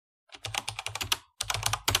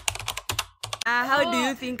How do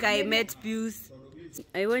you think I met Pius?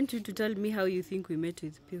 I want you to tell me how you think we met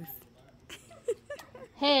with Pius.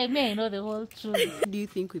 Hey, may I know the whole truth. How do you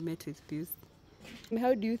think we met with Pius?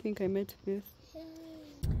 How do you think I met Pius?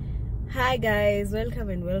 Hi guys, welcome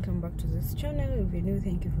and welcome back to this channel. If you're new,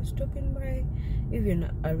 thank you for stopping by. If you're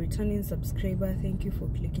not a returning subscriber, thank you for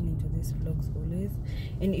clicking into these vlogs always.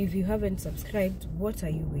 And if you haven't subscribed, what are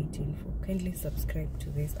you waiting for? Kindly subscribe to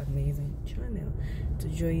this amazing channel to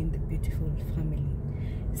join the beautiful family.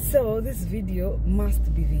 So this video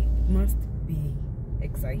must be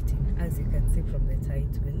exciting, as you can see from the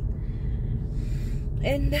title.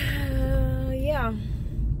 And yeah,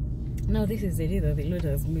 now this is the day that the Lord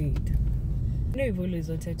has made. I know you've always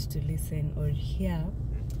wanted to listen or hear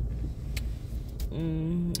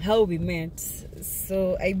how we met,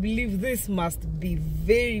 so I believe this must be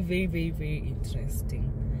very interesting.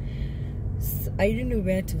 So I don't know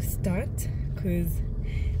where to start because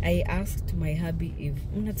I asked my hubby if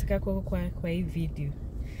unataka kwa hii video,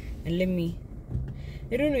 and I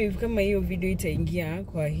don't know if kama hiyo video itaingia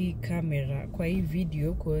kwa hii camera kwa hii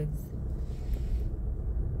video cause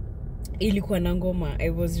ilikuwa na ngoma. I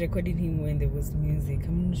was recording him when there was music.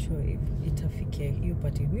 I'm not sure if itafikia hiyo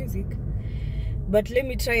party music, but let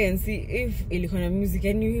me try and see if ilikuwa na music,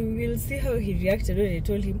 and you will see how he reacted when I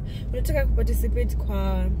told him unataka kuparticipate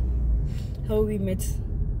kwa how we met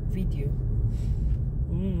video.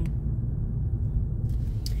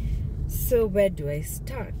 So where do I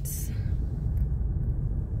start?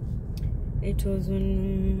 It was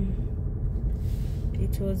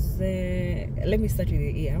let me start with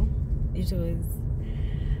the year. It was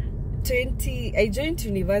I joined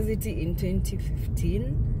university in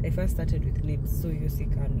 2015. I first started with NIPS, so you see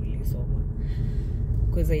can't really soma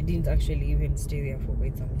because I didn't actually even stay there for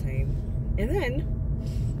quite some time. And then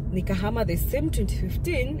nikahama the same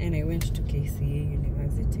 2015 and I went to KCA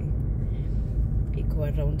University.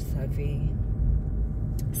 Iko around survey.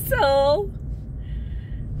 So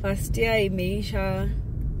first year imeisha,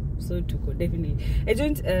 so tuko definitely. I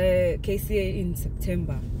joined KCA in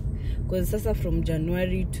September because sasa from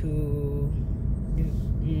January to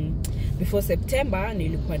before September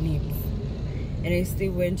nilikuwa NIPS, and I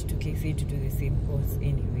still went to KCA to do the same course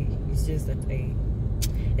anyway. It's just that I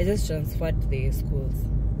just transferred the schools.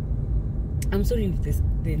 I'm sorry if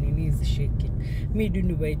the nini is shaking. Me don't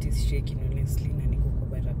know why it is shaking honestly. Na niko kwa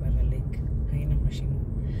barabara like haina mashimo.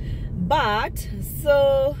 But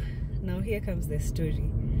so now here comes the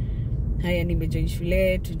story. Haya nimejoin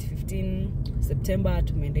shule 2015 September,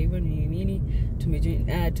 tumeenda hivyo nini tumejoin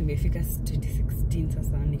tumefika 2016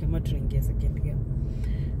 sasa ni kama tunaingia second year.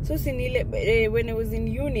 So sinile when I was in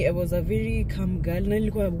uni I was a very calm girl. Na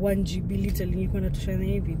nilikuwa 1GB little, nilikuwa natoshana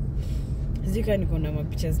hivi. Zika niko na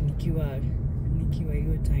mapictures nikiwa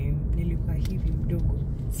hiyo time nilikuwa hivi mdogo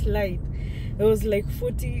slide. I was like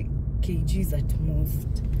 40 kgs at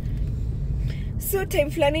most. So time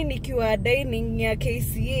flani nikiwa dining ya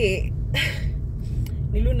KCA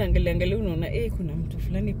niluna angalia unaona kuna mtu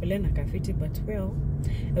fulani pale na kafiti, but well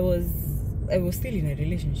I was still in a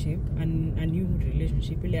relationship, a new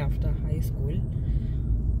relationship ile after high school.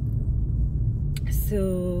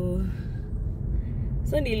 So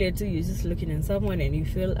nile too, you're just looking at someone and you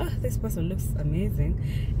feel this person looks amazing,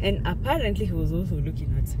 and apparently he was also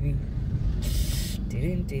looking at me.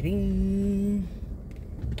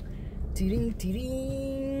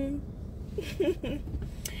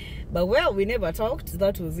 But well, we never talked.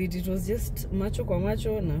 That was it. It was just macho kwa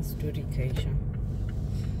macho na story kaisha.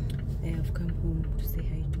 I have come home to say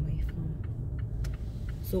hi to my farm.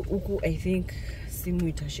 So uku I think simu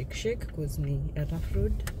ita shake because ni a rough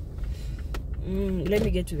road. Let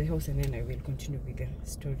me get to the house and then I will continue with the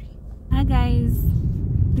story. Hi guys,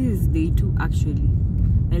 this is day 2 actually.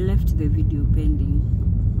 I left the video pending.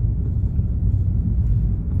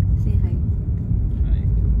 Say hi. Hi.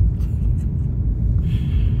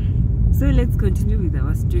 So let's continue with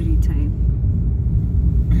our story time.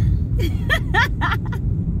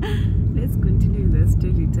 Let's continue with the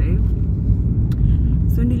story time.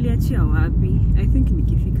 So niliachia wapi? I think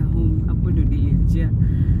nikifika home hapo ndo niliachia,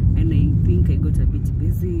 and I think I got a bit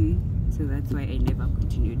busy, so that's why I never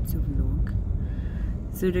continued to vlog.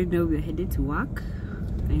 So right now we are headed to work,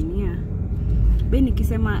 and yeah. Ben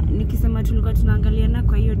nikisema tulikuwa tunaangaliana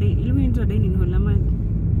kwa hiyo day. Ilikuwa inaitwa dining hall ama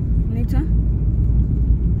inaitwa?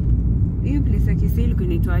 Hiyo place ya KCA ilikuwa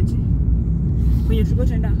inaitwaje? Kwenye tulikuwa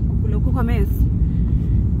tunaenda kukula huko kwa mess.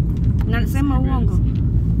 Nasema uongo.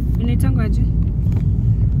 Inaitangwa aje?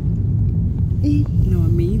 Na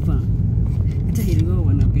wameiva. Hata hili wao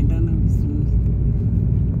wanapendana vizuri.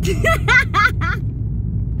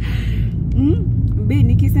 Ben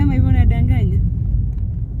nikisema hivyo nadanganya.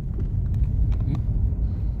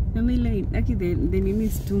 my light. Actually, the name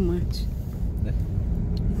is too much.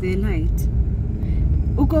 The light.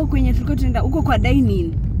 Uko kwenye tulikuwa tunaenda uko kwa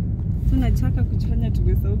dining. Tunataka kujifanya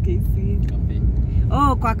tumesahau KC. Cafe.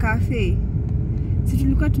 Oh, kwa cafe. Si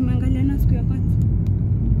tulikuwa tumeangaliana siku ya kwanza.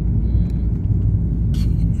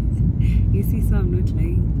 You see, so I'm not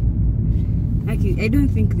lying. Actually, I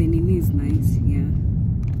don't think the nini is nice. Yeah.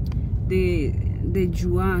 The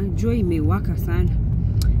jua imewaka sana.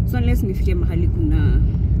 So unless nifike mahali kuna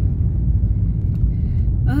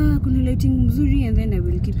lighting mzuri, and then I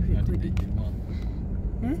will keep recording.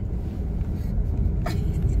 Eh?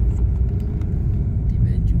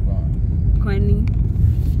 Kwani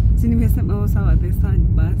si nimesema sawa the sun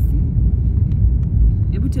basi.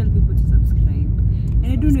 Able to tell people to subscribe. And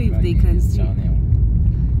I don't know if they can see.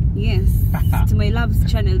 Yes, to my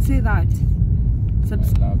love's channel. Say that. My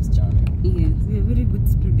love's channel. Yes, we are very good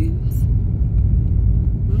students.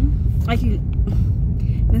 Actually,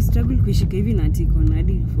 I struggle kushika hivi na tiko na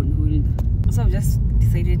hadi phone holder. So I've just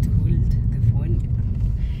decided to hold the phone.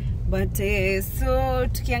 But so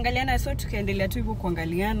tukiendelea tu hivyo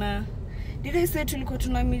kuangaliana. Did I say tulikuwa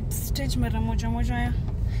tuna meet stage mara moja ya?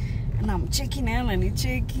 Na mcheki na yana ni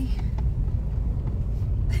cheki.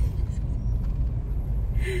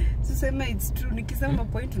 Tuseme it's true. Nikisema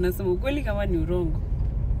point unasema ukweli kama ni urongo.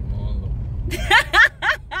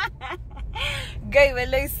 Guy,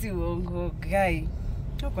 wala isi uongo. Guy.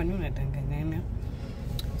 Kwa nini unadanganyana?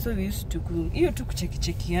 So we used to hiyo tu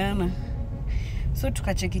kuchekiana. So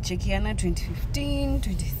tukachekiana 2015,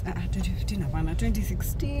 2015 hapana,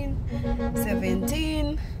 2016,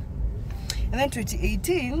 17, and then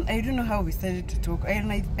 2018. I don't know how we started to talk.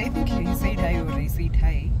 I think he said hi or I said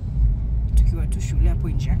hi. Tukiwa tu shule hapo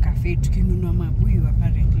nje ya cafe tukinunua mabuyu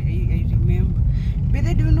apparently. I remember. But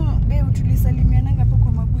I don't know, babe, tulisalimiana hapo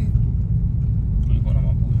kwa mabuyu. Tulikuwa na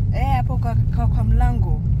mabuyu. Hapo kwa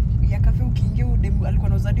mlango ya cafe ukiingia udemu alikuwa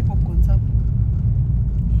anauza popcorn hapo.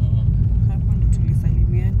 Hapo ndo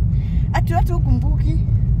tulisalimiana. Hata ukumbuki?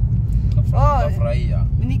 Kafurahia.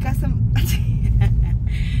 Nikasema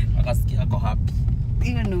akasikia ako happy.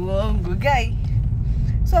 Hiyo ni uongo, guy.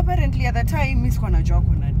 So apparently at the time mimi sikuwa najua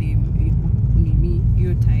kuna dem nini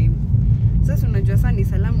hiyo time. Sasa unajua sana ni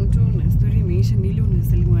salamu tu na story imeisha, ni ile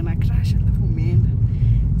unasalimiwa na crush alafu umeenda.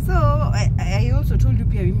 So I also told you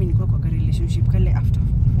pia mimi nilikuwa kwa relationship kale after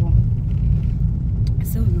 4.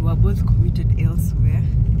 So we were both committed elsewhere.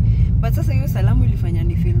 But sasa hiyo salamu ilifanya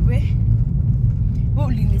ni feel we.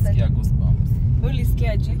 Ulisikia goosebumps.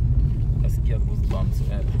 Ulisikiaje? Ukasikia goosebumps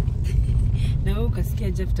wewe. Na wewe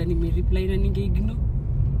ukasikia je after nime reply na ninge ignore?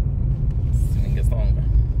 Ningesonga.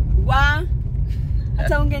 Wa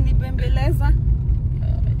hata ungenibembeleza.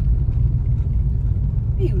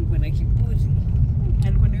 Hii ulikuwa na kiburi.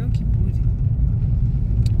 Alikuwa na hiyo kiburi.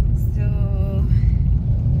 So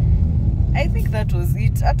I think that was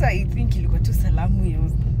it. Hata I think ilikuwa tu salamu hiyo.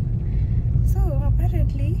 So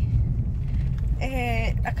apparently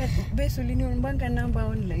akabesolini mbanga number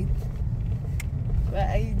online.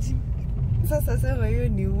 Wa IG. Sasa sasa hiyo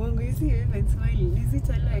ni uongo. You see you even smiling. Is it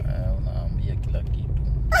a lie? Unaambia kila kitu.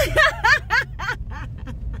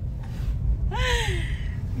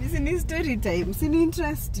 This is story time. Sini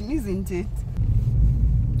interesting, isn't it?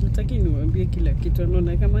 Nataki niwaambie kila kitu.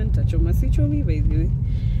 Naona kama nitachoma. Sichomi by the way.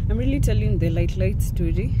 I'm really telling the light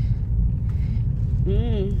story.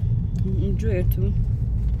 Mjue tu.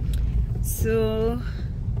 So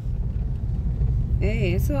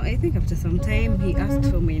I think after some time he asked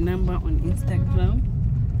for my number on Instagram,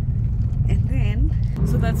 and then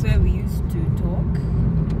so that's where we used to talk.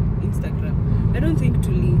 Instagram. I don't think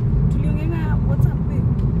tuliongea WhatsApp babe.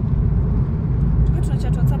 Tukatuna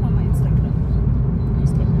chat WhatsApp on my Instagram.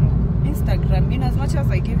 Instagram. In as much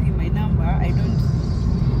as I gave him my number, I don't.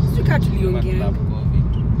 Tuliongea.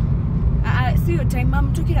 See your time.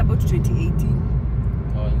 I'm talking about 2018.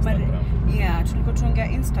 But yeah, tulikuwa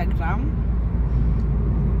tunaongea Instagram.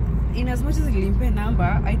 In as much as he limpe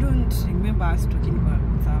number, I don't remember us talking about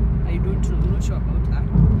WhatsApp. I'm not sure about that.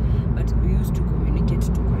 But we used to communicate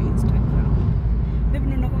to our Instagram. Baby,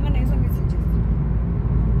 no nakwanga na hizo messages.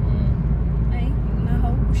 Na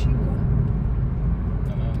haukushika.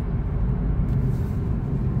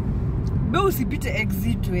 Beo usipite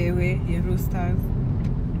exit wewe ya Roasters.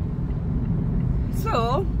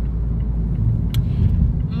 So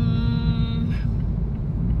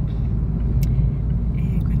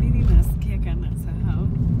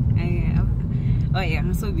oh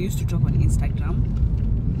yeah, so we used to talk on Instagram.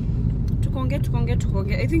 Tukonge.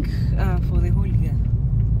 I think for the whole year,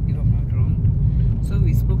 if I'm not wrong. So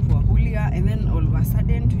we spoke for a whole year, and then all of a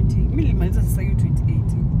sudden 2018.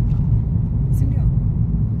 Sindio?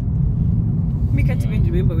 Mika tibenji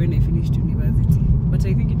remember when I finished university, but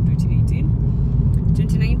I think in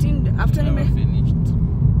 2019 after Never finished.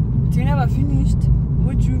 you never finished.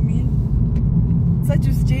 What do you mean? Such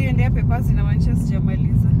as J and their papers in Manchester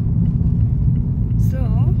Jamaliza. So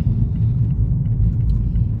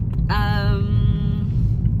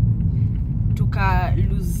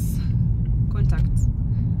lose contact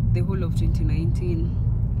the whole of 2019.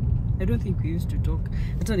 I don't think we used to talk.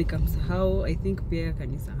 Hata nikamsahau. I think pia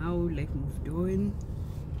kanisahau, life moved on.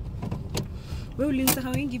 Wewe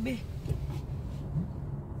ulinisahau wengi be?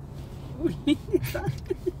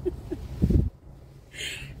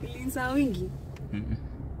 Ulinisahau wengi?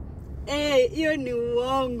 Hiyo ni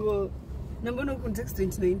uongo. Na mbona ukunitext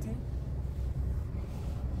 2019?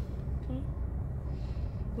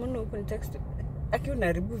 Mbona ukunitext? Aki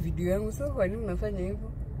unaharibu video yangu, so kwa nini unafanya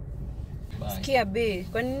hivyo? Sikia be,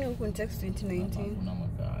 kwa nini ukunitext 2019? Kuna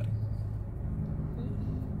magari.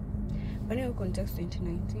 Kwa nini ukunitext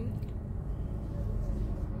 2019?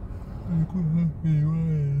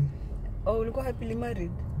 Ulikuwa happily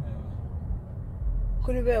married?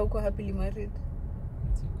 Kwani wewe uko happily married?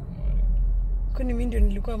 Kwani mimi ndio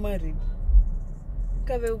nilikuwa married?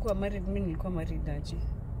 Kama wewe uko married, mimi nilikuwa married aje?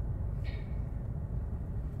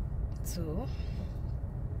 So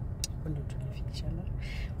ndo tulifikishana.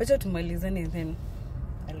 Wacha tumalizane, then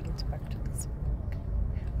I'll get back to this book.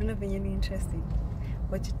 Una venye ni interesting.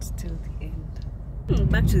 Watch it till the end.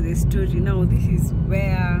 Back to the story. Now this is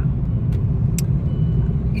where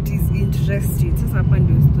it is interesting. Sasa hapa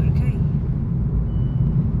ndio story kai.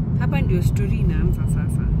 Hapa ndio story inaanza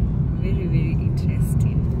sasa. Very very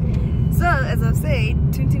interesting. So as I've said,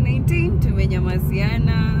 2019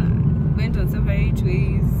 tumenyamaziana, went on separate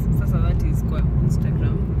ways. Sasa that is kwa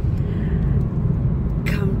Instagram.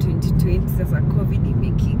 Come 2020, sasa COVID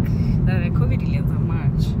imekick. That COVID ilianza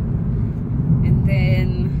March. And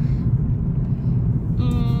then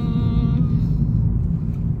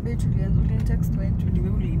text when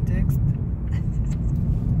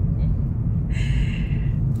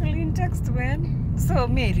text when? So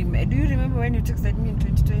me, do you remember when you texted me in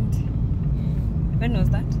 2020? When was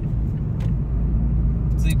that?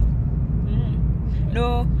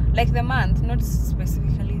 No, like the month, not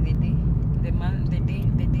specifically the day. The month, the day,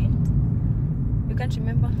 the date. You can't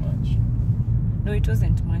remember? March. No, it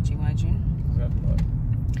wasn't March, imagine. Exactly.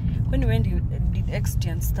 When did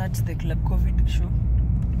Extian start the Club COVID show?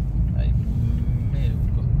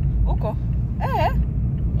 Uko?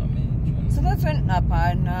 So that's when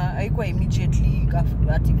haikuwa immediately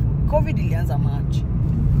after COVID ilianza March.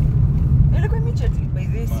 Ilikuwa immediately by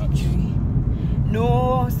this sijui.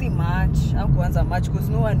 No, see March. Hakuanza March because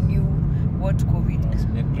no one knew what COVID is.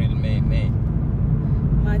 April, May.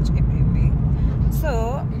 March, April, May.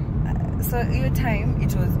 So your time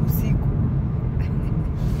it was usiku.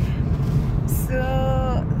 So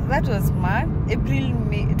that was March, April,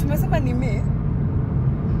 May. Tumesema ni May.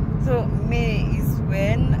 So May is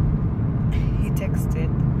when he texted.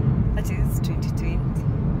 That is 2020.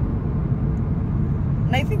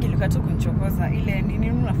 Na I think ilikuwa tu kunchokoza ile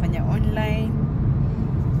nini unafanya online.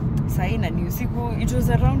 Saa na ni usiku. It was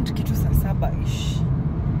around kitu saa 7ish.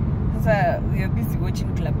 Sasa we were busy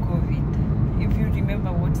watching Club COVID. If you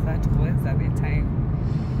remember what that was at the time.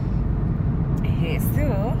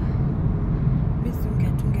 So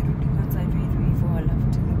tungerudi kwanza hivyo alafu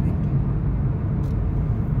tunarudi.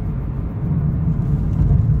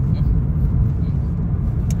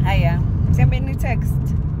 Haya, sema ni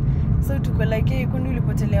text. So tuko like hey, kundi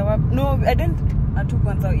ulipotelea wapi? No, I don't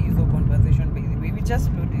kwanza hizo conversation by the way. We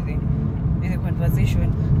just flowed with the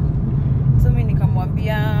conversation. So mimi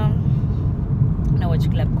nikamwambia na watch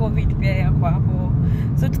Club COVID pia yako hapo.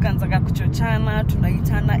 So tukaanza kuchochana,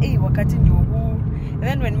 tunaitana wakati ndio huu. And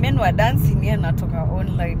then when men were dancing yeye natoka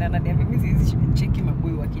online and ananiambia mimi hizi cheki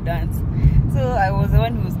maboy wakidance. So I was the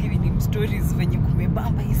one who was giving him stories venye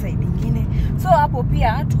kumebamba hii side nyingine. So hapo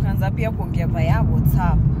pia tukaanza pia kuongea via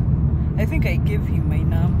WhatsApp. I think I gave him my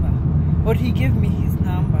number or he gave me his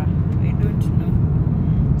number. I don't know.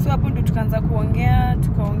 So hapo ndo tukaanza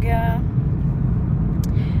tukaongea.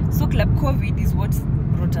 So Club COVID is what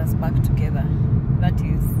brought us back together. That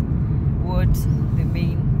is what the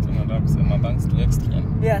main. Thanks to Extian.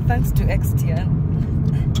 Yeah, thanks to Extian.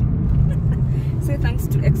 Say thanks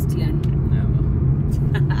to Extian. Never.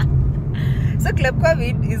 So Club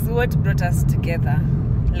COVID is what brought us together.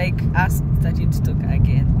 Like us starting to talk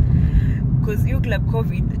again. Because you Club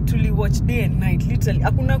COVID tuli watch day and night literally.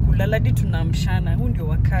 Hakuna kulala hadi tunamshana. Huu ndio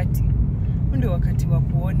wakati wa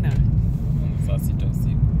kuona. Saa 6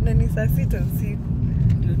 usiku. Na ni saa 6 usiku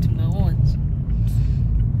ndio tuna watch.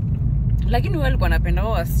 Lakini wewe ulikuwa unapenda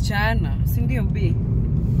wao wasichana, si ndio B?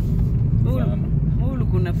 Wewe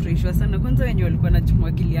ulikuwa unafurahishwa sana. Kwanza wenye walikuwa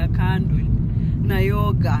wanachumwagilia candle na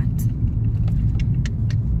yogurt.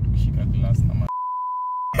 Shika glass na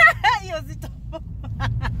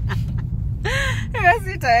Hiyo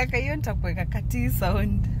sitaweka, hiyo nitakuweka kati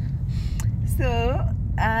sound. So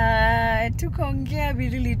tukaongea, we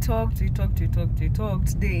really talked, we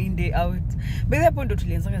talked day in day out. By the point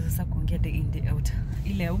tulianza sasa kuongea day in day out.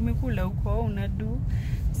 Ile umekula huko unadu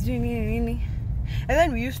sijui nini. And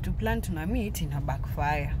then we used to plan to meet in a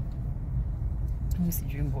backfire. Mimi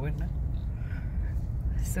sijui mbona.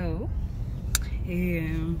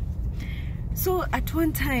 So at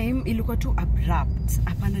one time ilikuwa too abrupt.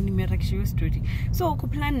 Hapana, nimeharakisha hiyo story. So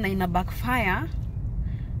kuplan na ina backfire.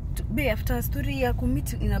 Be after story ya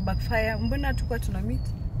kumit ina backfire, mbona tukua tuna meet?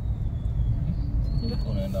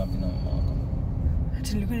 Ulikuwa unaenda wapi na mama wako?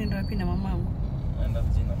 Tulikuwa naenda wapi na mamangu? Naenda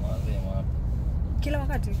jina mahali wapi? Kila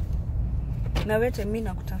wakati. Na wewe mimi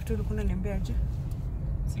nakutafuta, ulikuwa unaniambia aje?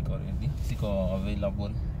 Siko ready. Siko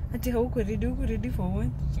available. Ati hauko ready, uko ready for what?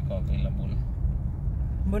 Siko available.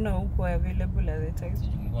 Mbona hauko available at the time?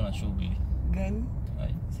 Sijui nilikuwa na shughuli Gani?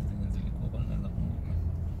 Sisi zilikuwa kwa naweza kumbuka.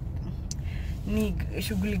 Ni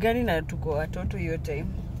shughuli gani na tuko watoto hiyo time?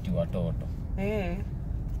 Ti watoto.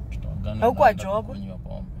 Hauko job? Kunywa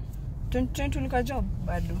pombe. 2020 ulikuwa job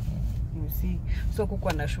bado. You see. So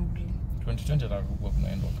kukuwa na shughuli. 2020 atakuwa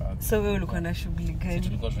kunaenda kazi. So wewe ulikuwa na shughuli gani? Sisi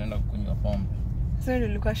tulikuwa tunaenda kunywa pombe. So wewe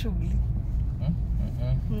ulikuwa shughuli?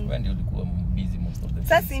 Wewe ndio ulikuwa busy most of the time.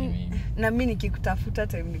 Sasa na mimi nikikutafuta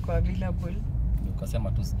time niko available.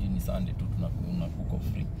 Ukasema tu sijui ni Sunday tu tunakuko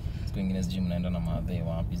free. Siku nyingine sijui mnaenda na madhe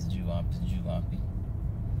wapi sijui wapi.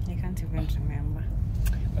 I can't even remember.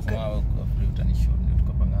 Kasema wewe uko free utanishow ndio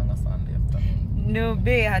tukapangana Sunday afternoon. No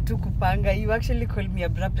be, hatukupanga. You actually called me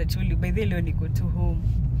abrupt actually. By the way niko to home.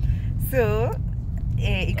 So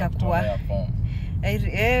ikakuwa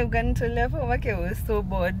ukanitolea form wake, was so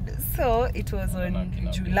bored. So it was on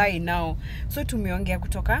July now. So tumeongea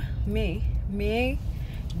kutoka May,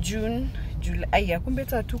 June, July. Aya, kumbe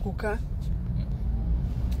tatu kukaa.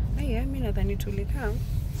 Aya, mimi nadhani tulikaa.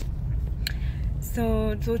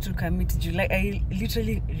 So tukamit July. I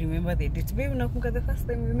literally remember the date. Babe, unakumbuka the first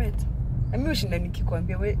time we met? Mimi ushinda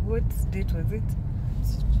nikikwambia what date was it?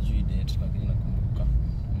 Sijui date lakini nakumbuka.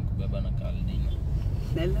 Nikubeba na Kaldina.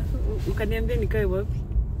 Ukaniambia nikae wapi?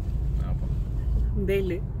 Hapo.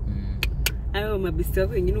 Mbele. Hayo mabisi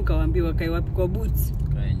wako wengine ukawaambia wakae wapi? Kwa boots.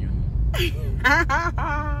 Kae nyuma.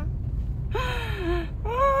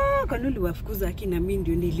 Kwa nini wafukuza akina mimi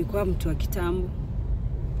ndio nilikuwa mtu wa kitambo?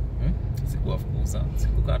 Sikuwafukuza.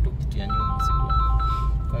 Sikukaa tu kitia nyuma,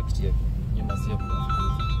 sikukaa kitia nyuma sio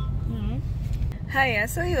kuwafukuza. Haya,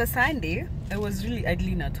 so hiyo Sunday I was really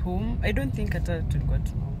idling at home. I don't think hata tulikuwa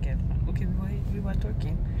tunaongea. Okay, we were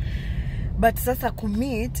talking. But sasa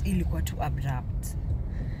kumit ilikuwa too abrupt.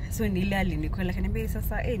 So nile alinikola akaniambia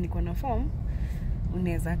sasa niko na form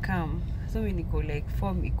unaweza come. So mimi niko like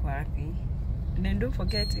form iko wapi? And don't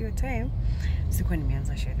forget your time sikuwa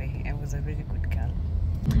nimeanza sherehe. I was a very good girl.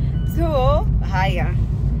 So haya.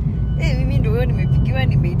 Mimi ndio nimepigiwa,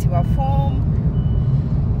 nimeitiwa form.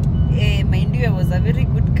 Mind you, I was a very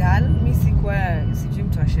good girl. Mimi sikuwa sijui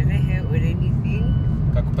mtu wa sherehe or anything.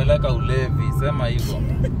 Kakupeleka ulevi, sema hivyo.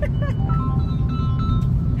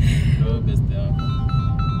 Ndio best yako.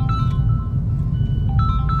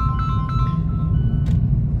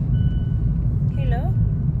 Hello.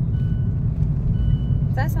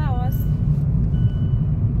 Sasa was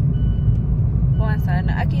poa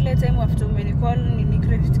sana. Akile time after umenicall ni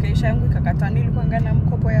credit kaisha yangu ikakata, nilikuwa ngana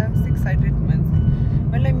mkopo ya 600 months.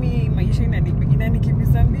 Wala mimi maisha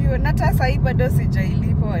inanikimbiza mbio. Na hata sasa hivi bado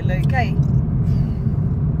sijailipa wala kai.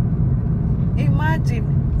 Imagine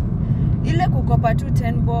ile kukopa tu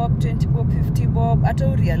 10 bob, 20 bob, 50 bob, hata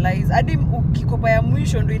urealize hadi ukikopa ya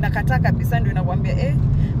mwisho ndio inakataa kabisa, ndio inakwambia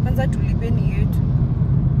kwanza tulipeni yetu.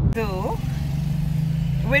 So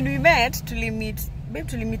when we met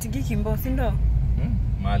tulimit Kimbo, si ndio?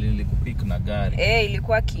 Mahali nilikupick na gari.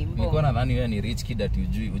 Ilikuwa Kimbo. Nilikuwa nadhani wewe ni rich kid ati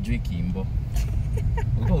ujui Kimbo.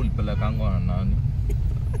 Uko ulipeleka ngwa na nani?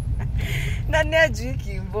 Nani ajui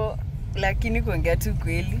Kimbo, lakini kuongea tu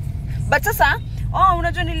kweli. But sasa,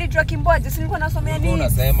 unajua nilijua Kimbo aje, si nilikuwa nasomea NIBS.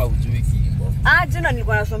 Unasema ujui Kimbo. Jana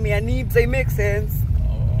nilikuwa nasomea NIBS, it makes sense.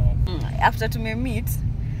 After tumemeet,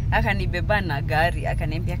 akanibeba na gari,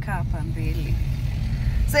 akaniambia kaa hapa mbele.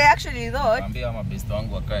 So I actually thought Niambia mabesti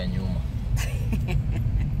wangu wakae nyuma.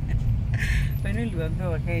 Wenu liwaambia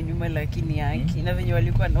wakae nyuma lakini yaki. Na venye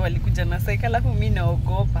walikuja na cycle, alafu mimi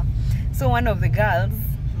naogopa. So one of the girls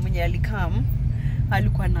mwenye alikam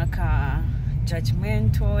alikuwa naka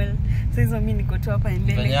judgmental. So hizo mimi niko tu hapa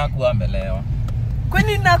mbele. Venye yako amelewa.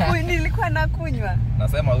 Kwani nilikuwa nakunywa?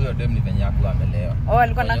 Nasema huyo dem ni venye hakuwa amelewa. Oh,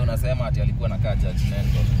 alikuwa na unasema ati alikuwa anakaa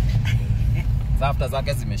judgmental. After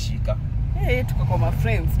zake zimeshika. Tuko kwa my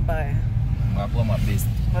friends mbaya. Mwakuwa mabest.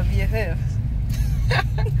 Ma BFF.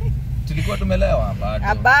 Tulikuwa tumelewa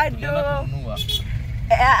bado. Bado.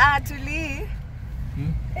 Tuli.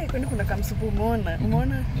 Kwani kuna kamsupu umeona?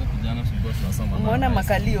 Umeona? Kijana tulikuwa tunasoma. Umeona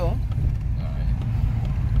makalio?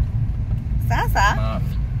 Sasa.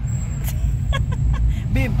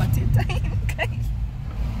 Bimpa time.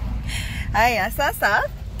 Haya sasa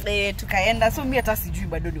tukaenda, so mimi hata sijui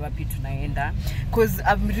bado ni wapi tunaenda because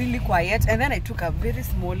I'm really quiet, and then I took a very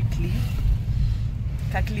small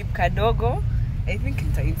clip kadogo. I think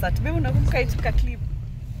insert babe, unakumbuka I took a clip?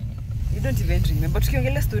 You don't even remember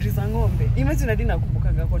tukiongelea stories za ng'ombe. Imagine hadi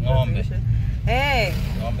nakumbukanga conversation.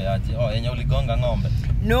 Ng'ombe aje? Yenye uligonga ng'ombe?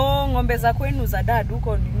 No, ng'ombe za kwenu za dad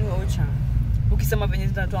huko ni Ocha. Ukisema venye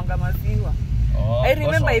zinatoanga maziwa. I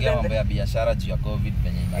remember even ng'ombe ya biashara juu ya COVID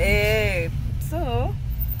venye ina. So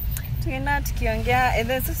tukiongea, and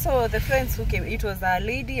then so the friends who came, it was a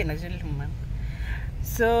lady and a gentleman.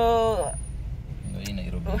 So in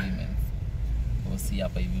Nairobi women. Si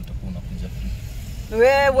hapa hivi utakuwa unakuja free.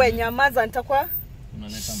 Wewe nyamaza, nitakuwa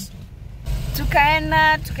unaleta mtu.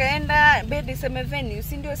 Tukaenda bed sema venue,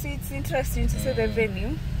 si ndio? It's interesting to see the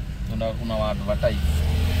venue. Una wa advertise.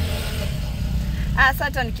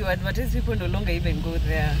 Sasa nikiwa advertise people no longer even go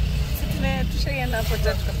there. Sisi tushaenda hapo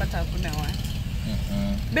tatu tukapata hakuna watu.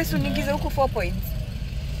 Basi uniingize huko 4 points.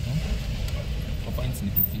 4 points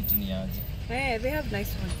ni kufiti ni aje? They have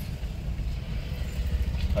nice ones.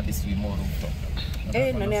 Hadi swimo rooftop.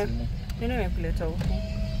 Nani amekuleta huko?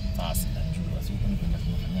 Sasa najua sio kuna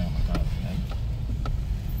kufanya makazi.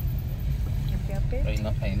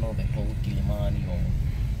 I know the whole Kilimani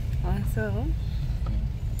so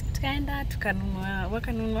tukaenda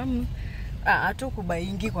wakanunua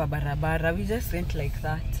hatukubaingi kwa barabara, we just went like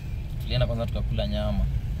that. Tulienda kwanza tukakula nyama.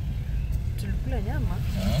 Tulikula nyama?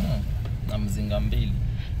 Na mzinga mbili.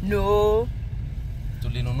 No.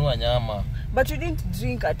 Tulinunua nyama. But we didn't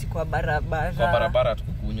drink ati kwa barabara. Kwa barabara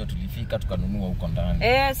tukukunywa, tulifika tukanunua huko ndani.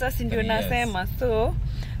 Sasa ndio nasema. So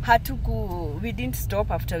we didn't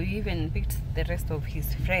stop after we even picked the rest of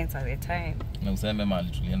his friends at the time. Na useme mali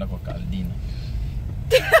tulienda kwa Caldina.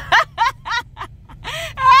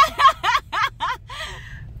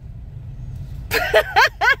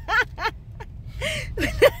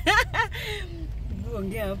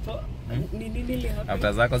 Ongea hapo. Nini hapo?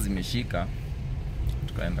 After zako zimeshika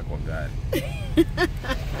tukaenda kwa gari.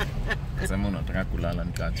 Sema unataka kulala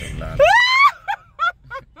nikaacha kulala.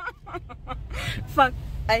 Fuck,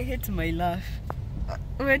 I hate my laugh.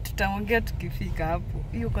 Wewe tutaongea tukifika hapo.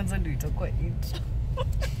 Hiyo kwanza ndio itakuwa intro.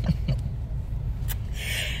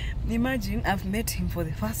 Imagine I've met him for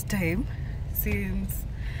the first time since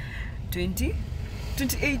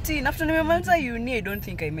 2018. After nimemaliza uni, I don't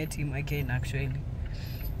think I met him again actually.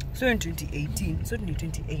 So in 2018, so in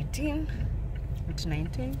 2018,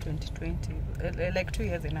 2019, 2020, like 2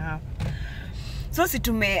 years and a half. So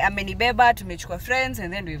amenibeba, tumechukua friends,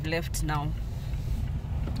 and then we've left now.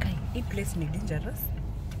 This place is dangerous.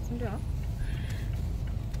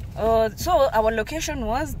 So our location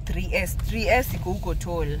was 3S. 3S iko huko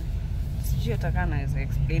toll. Sijui atakana as I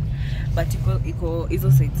explain, but iko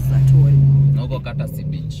hizo sites za toll. Na huko Katasi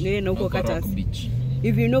Beach. Na huko Katasi Beach.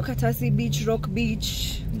 If you know Katasi Beach, Rock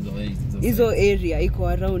Beach, hizo area iko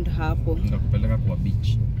around hapo. Ndakupeleka kwa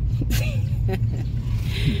beach.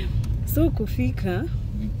 So kufika,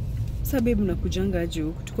 sababu nakujanga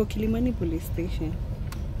juu, tuko Kilimani police station.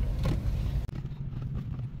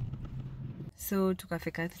 So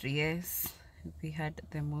tukafika 3S. We had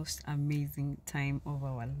the most amazing time of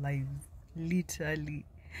our lives. Literally.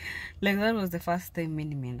 Like that was the first time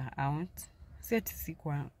mimi nimeenda out. Si ati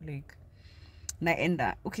sikuwa like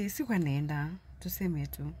naenda. Okay, sikuwa naenda. Tuseme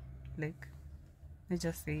tu. Like, let's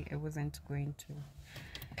just say I wasn't going to.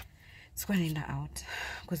 Sikuwa naenda out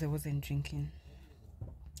because I wasn't drinking.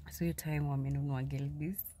 So your time wamenunua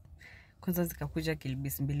Gilbis. Kwanza zikakuja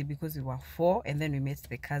Gilbis mbili because we were 4, and then we met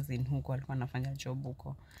the cousin huko alikuwa anafanya job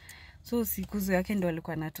huko. So siku yake ndo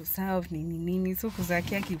alikuwa anatuserve nini. So kuzo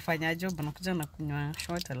yake akifanya job anakuja na kunywa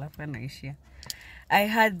shot alafu anaishia. I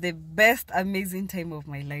had the best amazing time of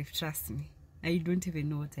my life, trust me. I don't even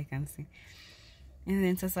know what I can say. And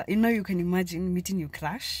then sasa, you can imagine meeting your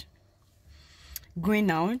crush,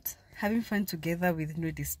 going out, having fun together with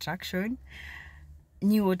no distraction.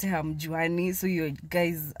 Nyi wote hamjuani, so you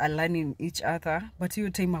guys are learning each other, but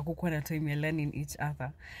your time hakukuwa na time ya learning each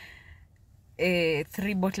other.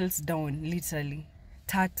 3 bottles down, literally.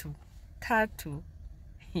 Tatu.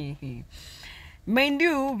 Mind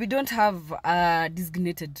you, we don't have a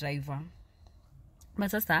designated driver.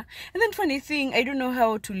 But sasa, and then funny thing, I don't know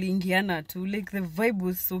how to lingiana to, like, the vibe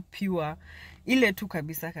was so pure. Ile tu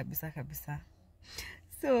kabisa.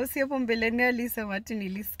 So, si hapo mbeleni alisema ati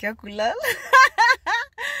nilisikia kulala.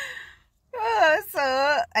 So,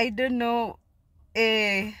 I don't know,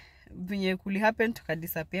 venye kuli happen to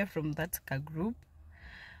disappear from that group.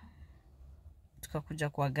 Tukakuja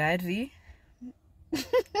kwa gari.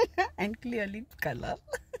 And clearly tukalala.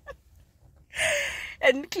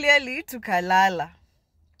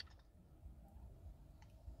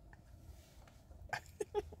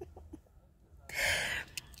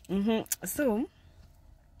 So,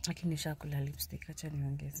 akinisha kula lipstick, acha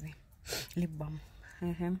niongeze lip balm.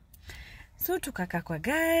 So tukaka kwa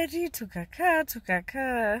gari,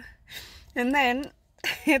 tukaka. And then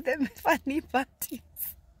the funny part is,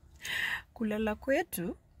 kulala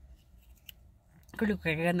kwetu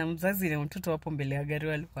kulikuwa na mzazi na mtoto hapo mbele ya gari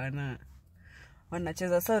walikuwa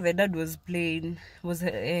wanacheza. So the dad was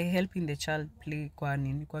helping the child play kwa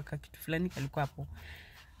kitu fulani kalikuwa hapo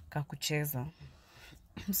kakucheza.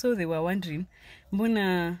 So they were wondering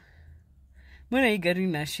mbona hii gari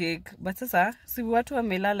na shake. But sasa si watu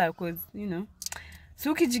wamelala, cause si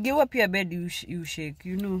ukijigewa pia bed you shake,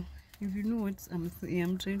 if you know what I'm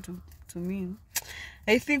trying to mean.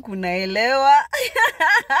 I think unaelewa.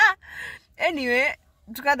 Anyway,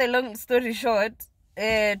 to cut the long story short,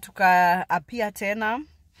 tukaapia tena,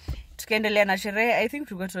 tukaendelea na sherehe. I think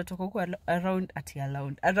tunatoka huko around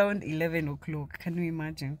 11 o'clock. Can you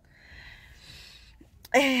imagine?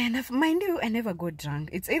 And mind you, I never got drunk.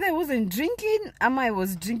 It's either I wasn't drinking or I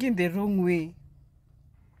was drinking the wrong way.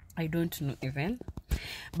 I don't know even.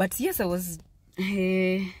 But yes, I was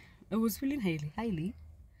feeling highly.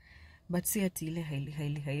 But see at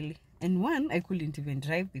highly. And one, I couldn't even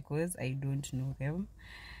drive because I don't know them.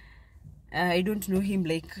 I don't know him,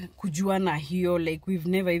 like, kujuana hiyo. Like, we've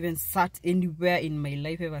never even sat anywhere in my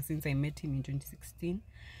life ever since I met him in 2016.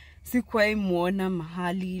 Sikuwai muona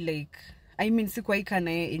mahali, like, sikuwai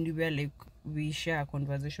kana anywhere, like, we share a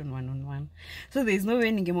conversation one-on-one. So there's no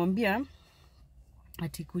way ningemwambia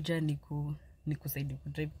ati kuja nikusaidi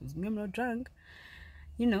kudrive because me, I'm not drunk.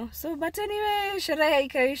 So, but anyway, sherehe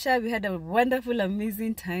ikaisha. We had a wonderful,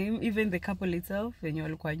 amazing time. Even the couple itself, wenye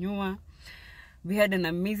walikuwa nyuma, we had an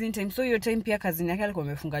amazing time. So, your time pia kazini yake alikuwa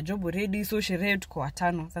amefunga job already. So, sherehe tuko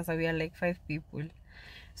watano. Sasa, we are like 5 people.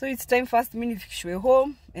 So, it's time first mimi nifikishwe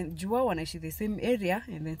home. And jua wanaishi the same area.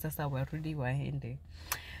 And then sasa warudi waende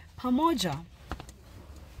pamoja.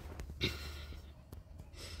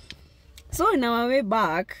 So, in our way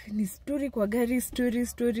back, ni story kwa gari,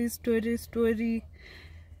 story.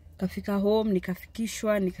 Kafika home,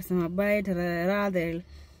 nikafikishwa, nikasema bye, tararara,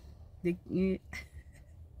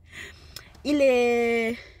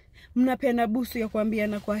 ile mnapeana busu ya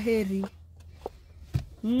kuambiana kwa heri.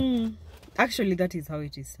 Actually, that is how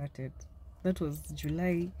it started. That was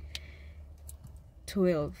July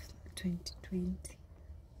 12, 2020.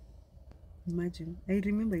 Imagine. I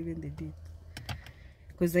remember even the date.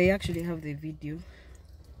 Because I actually have the video.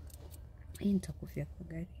 Hii nitakufia kwa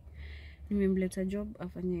gari. Nimemleta job,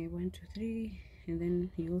 afanye 1 2 3, and then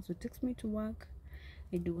he also takes me to work.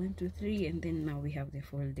 I do 1 2 3, and then now we have the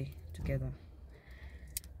full day together.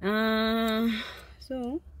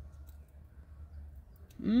 So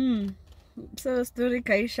story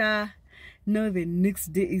kaisha. Now the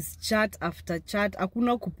next day is chat after chat.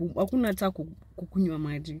 Hakuna hata kukunywa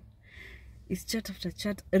maji. It's chat after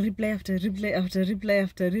chat, reply after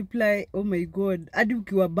reply. Oh my god, hadi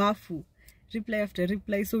ukiwa bafu, reply after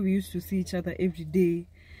reply. So we used to see each other every day.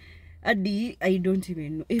 Hadi I don't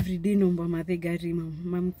even know, every day nomba mathe gari,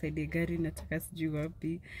 mama saide gari nataka sijui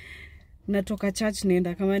wapi, natoka church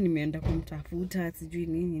naenda kama nimeenda kumtafuta sijui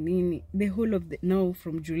nini. The whole of now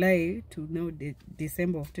from July to now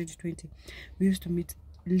December of 2020, we used to meet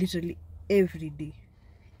literally every day.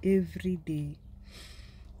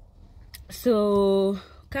 So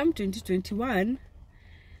come 2021,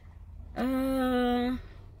 and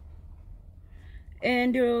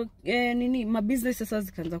my business sasa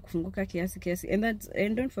zikaanza kufunguka kiasi,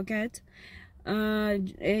 and don't forget,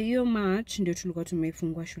 hiyo March ndio tulikuwa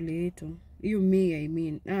tumefungua shule yetu. Hiyo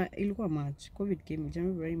May, ilikuwa March, COVID came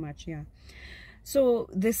January, March, yeah. So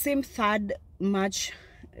the same 3rd March,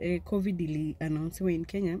 COVID ili announced in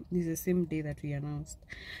Kenya. This is the same day that we announced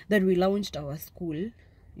that we launched our school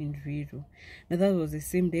in Viru. Now that was the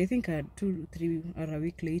same day. I think 2-3 or a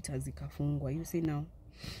week later zikafungwa. You see now.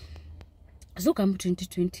 So come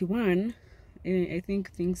 2021, I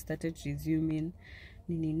think things started resuming.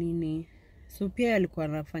 Nini. So pia alikuwa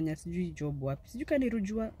anafanya sijui job wapi. Sijui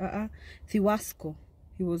kanirujua Thiwasco.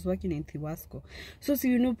 He He was working in Thiwasco. So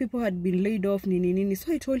you know, people had been laid off, nini.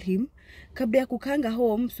 So I told him, kabla ya kukanga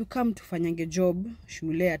home, so come tufanyange job,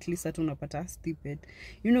 shule, at least hata unapata stipend.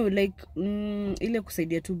 You know, like, ile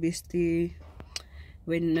kusaidia tu besti,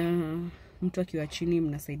 when, mtu akiwa chini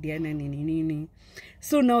mnasaidiana nini.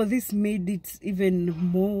 So now this made it even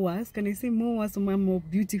more worse. Can I say more worse or more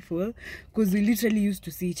beautiful? Because we literally used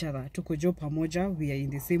to see each other. Tuko job pamoja. We are in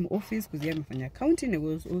the same office because yeye amefanya accounting. I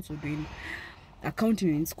was also doing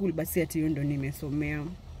accounting in school, but si ati hiyo ndo nimesomea.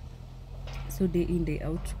 So day in day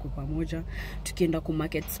out tuko pamoja. Tukienda ku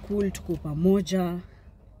market school tuko pamoja.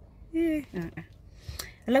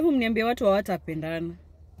 Alafu mniambia watu hawatapendana.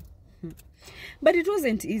 But it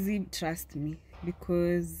wasn't easy, trust me,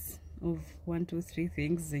 because of 1, 2, 3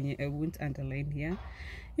 things I won't underline here.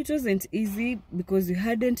 It wasn't easy because we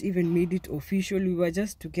hadn't even made it official. We were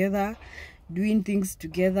just together, doing things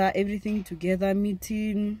together, everything together,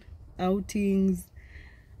 meeting, outings,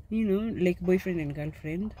 you know, like boyfriend and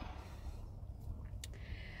girlfriend.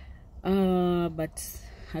 But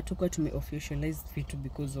hatukuwa tume-officialize vitu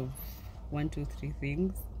because of 1, 2, 3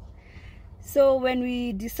 things. So when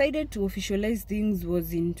we decided to officialize things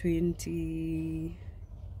was in 20...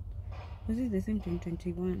 Was it the same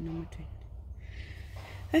 2021? No, 20.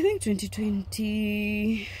 I think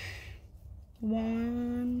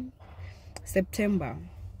 2021 September.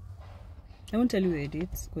 I won't tell you the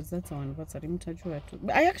dates because that's our anniversary.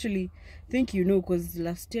 But I actually think you know because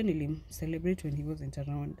last year nilim celebrate when he wasn't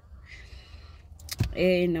around.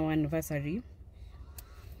 In our anniversary.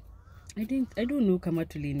 I don't know kama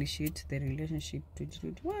tuli initiate the relationship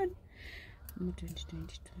 2021 or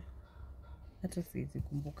 2022. Hata siwezi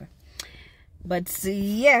kumbuka. But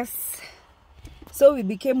yes. So we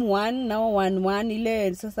became one. Now one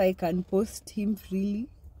ile sasa I can post him freely.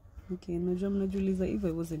 Okay, najua mnajiuliza if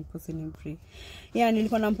I wasn't posting him free. Yeah,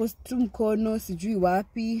 nilikuwa na post tu mkono sijui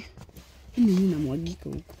wapi. Nini namwagika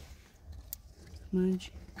huko.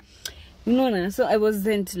 Maji. No, so I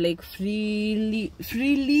wasn't like freely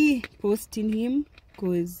posting him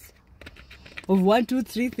because of 1, 2,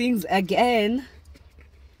 3 things again.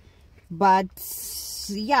 But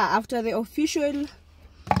yeah, after the official,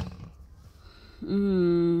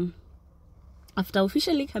 after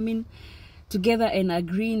officially coming together and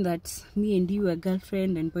agreeing that me and you are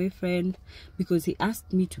girlfriend and boyfriend, because he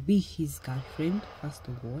asked me to be his girlfriend first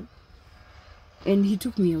of all, and he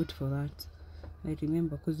took me out for that. I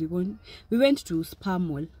remember because we went to Spa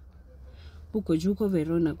Mall. Huko Juko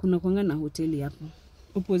Verona. Kuna kwanga na hoteli hapo.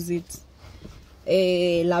 Opposite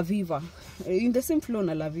La Viva. In the same floor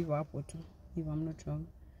na La Viva hapo too, if I'm not wrong.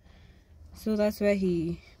 So that's where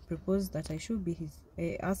he proposed that I should be his...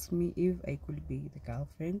 asked me if I could be the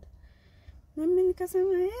girlfriend. Na mimi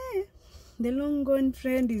nikasema, the long gone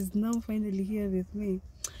friend is now finally here with me.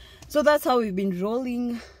 So that's how we've been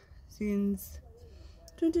rolling since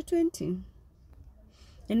 2020.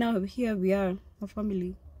 And now here we are, a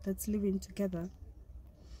family that's living together.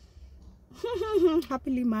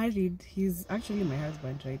 Happily married. He's actually my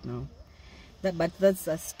husband right now. But that's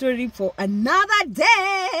a story for another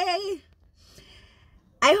day.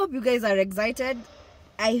 I hope you guys are excited.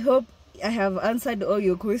 I hope I have answered all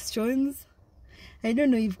your questions. I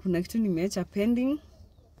don't know if kuna kitu nimeacha pending.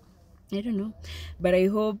 I don't know. But I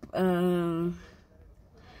hope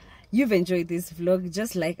you've enjoyed this vlog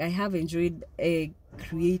just like I have enjoyed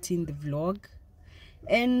creating the vlog.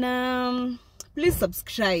 And please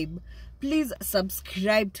subscribe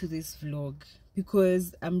to this vlog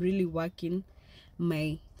because I'm really working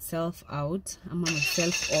myself out. I'm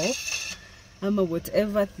myself off. I'm a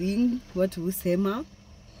whatever thing what usema.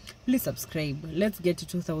 Please subscribe. Let's get to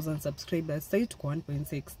 2,000 subscribers. Stay to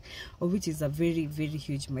 1.6, of which is a very, very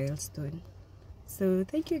huge milestone. So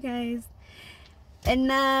thank you guys. And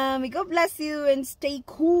may God bless you and stay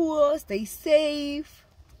cool, stay safe.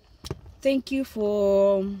 Thank you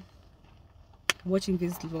for watching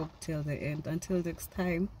this vlog till the end. Until next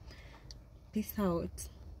time, peace out.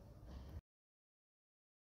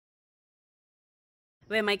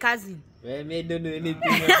 Where my cousin? Well, I don't know anything.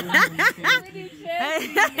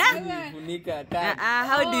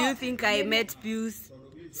 How do you think I met Pius?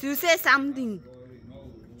 So you say something.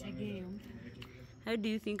 How do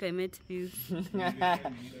you think I met Pius?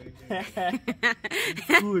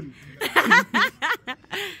 Cool.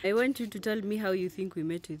 I want you to tell me how you think we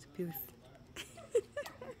met with Pius.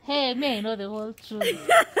 Hey, me, I know the whole truth.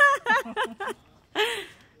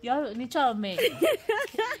 Nichome.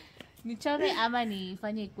 Nichome ama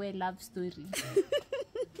nifanye ikuwe love story.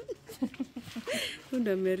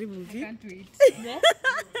 Unda meribu vi. Can't wait.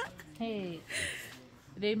 Hey,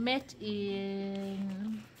 they met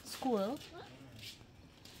in school.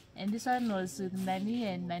 And this one was with Nani,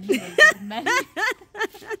 and Nani was with Nani.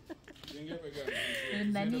 With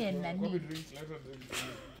Nani and Nani.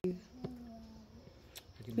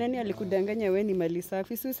 Nani alikudanganya we ni mali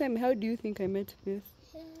safi? So Sam, how do you think I met Pius?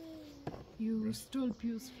 You stole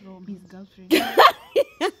Pius from his girlfriend.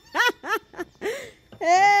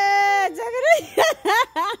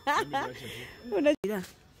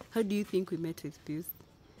 How do you think we met with Pius?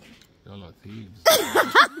 Y'all are thieves.